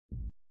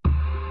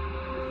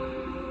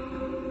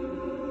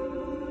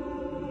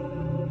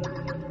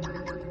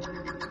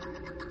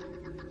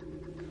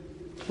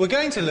We're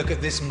going to look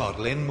at this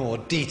model in more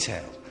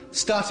detail,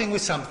 starting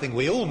with something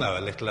we all know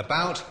a little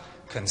about: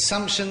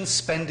 consumption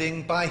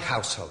spending by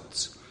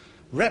households,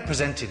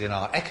 represented in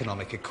our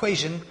economic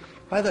equation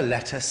by the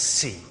letter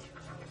C.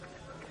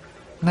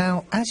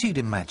 Now, as you'd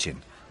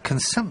imagine,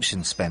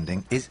 consumption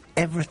spending is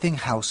everything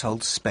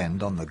households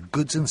spend on the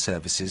goods and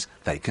services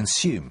they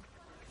consume.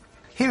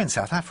 Here in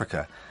South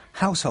Africa,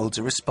 households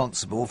are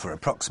responsible for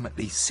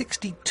approximately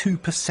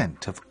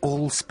 62% of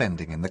all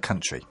spending in the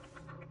country.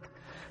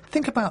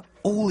 Think about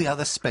all the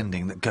other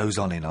spending that goes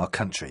on in our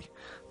country.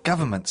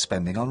 Government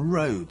spending on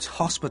roads,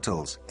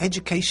 hospitals,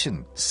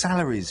 education,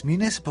 salaries,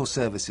 municipal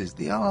services,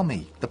 the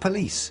army, the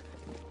police.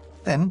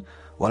 Then,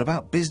 what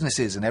about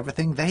businesses and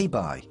everything they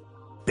buy?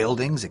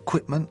 Buildings,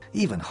 equipment,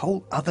 even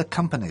whole other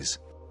companies.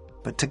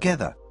 But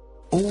together,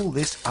 all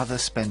this other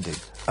spending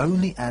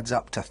only adds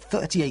up to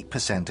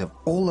 38% of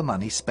all the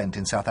money spent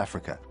in South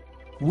Africa.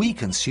 We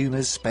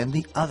consumers spend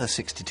the other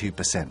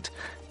 62%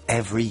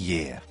 every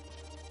year.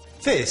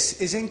 This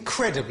is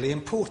incredibly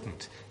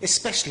important,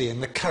 especially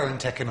in the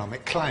current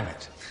economic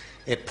climate.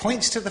 It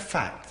points to the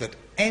fact that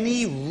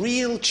any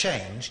real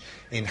change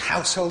in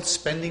household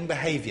spending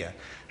behaviour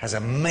has a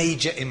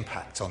major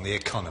impact on the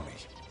economy.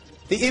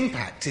 The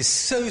impact is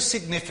so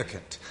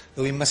significant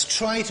that we must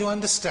try to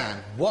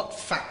understand what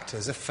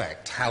factors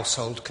affect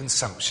household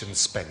consumption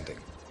spending.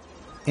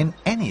 In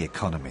any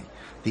economy,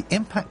 the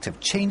impact of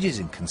changes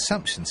in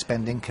consumption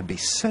spending can be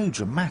so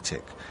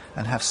dramatic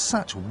and have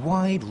such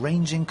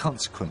wide-ranging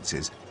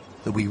consequences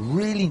that we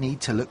really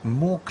need to look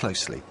more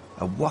closely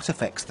at what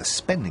affects the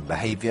spending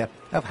behaviour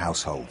of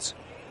households.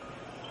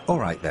 All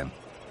right then,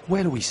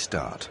 where do we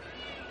start?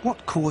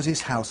 What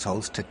causes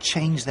households to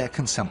change their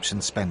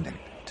consumption spending,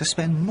 to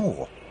spend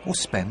more or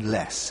spend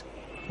less?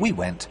 We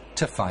went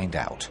to find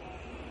out.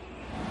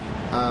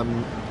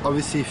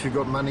 Obviously, if you've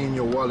got money in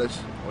your wallet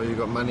or you've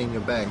got money in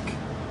your bank,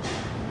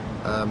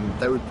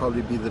 that would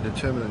probably be the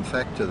determinant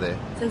factor there.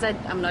 Since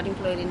I'm not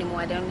employed anymore,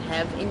 I don't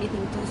have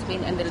anything to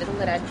spend, and the little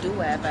that I do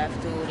have, I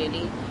have to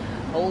really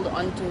hold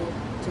on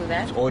to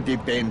that. It all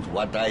depends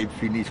what I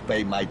finish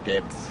paying my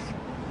debts.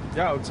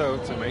 Yeah, I would say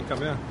it's my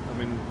income, yeah. I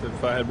mean,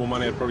 if I had more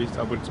money,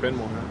 I would spend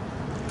more.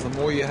 Yeah. The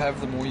more you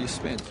have, the more you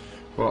spend.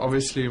 Well,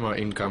 obviously my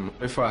income.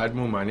 If I had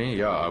more money,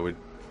 yeah, I would.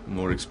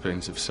 More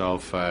expensive cell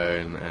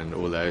phone and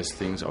all those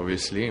things,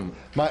 obviously.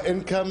 My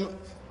income,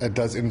 it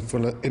does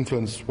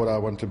influence what I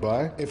want to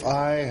buy. If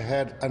I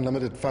had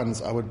unlimited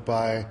funds, I would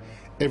buy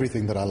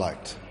everything that I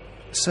liked.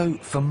 So,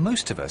 for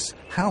most of us,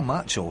 how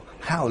much or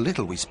how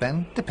little we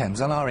spend depends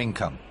on our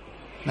income.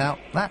 Now,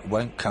 that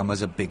won't come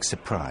as a big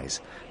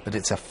surprise, but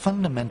it's a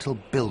fundamental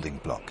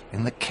building block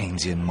in the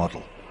Keynesian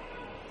model.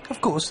 Of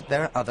course,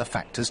 there are other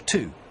factors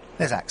too.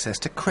 There's access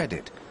to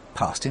credit,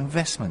 past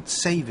investments,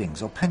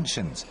 savings or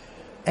pensions,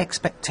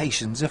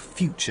 expectations of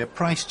future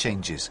price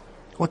changes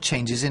or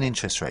changes in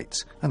interest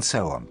rates, and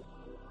so on.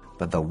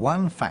 But the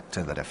one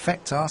factor that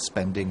affects our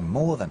spending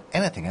more than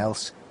anything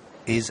else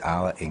is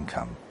our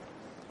income.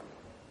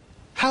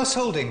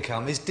 Household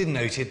income is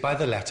denoted by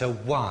the letter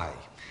Y.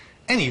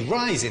 Any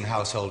rise in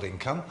household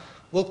income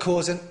will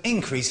cause an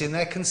increase in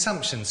their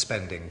consumption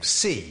spending,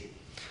 C.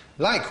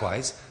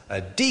 Likewise,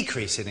 a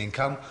decrease in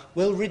income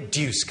will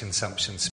reduce consumption spending.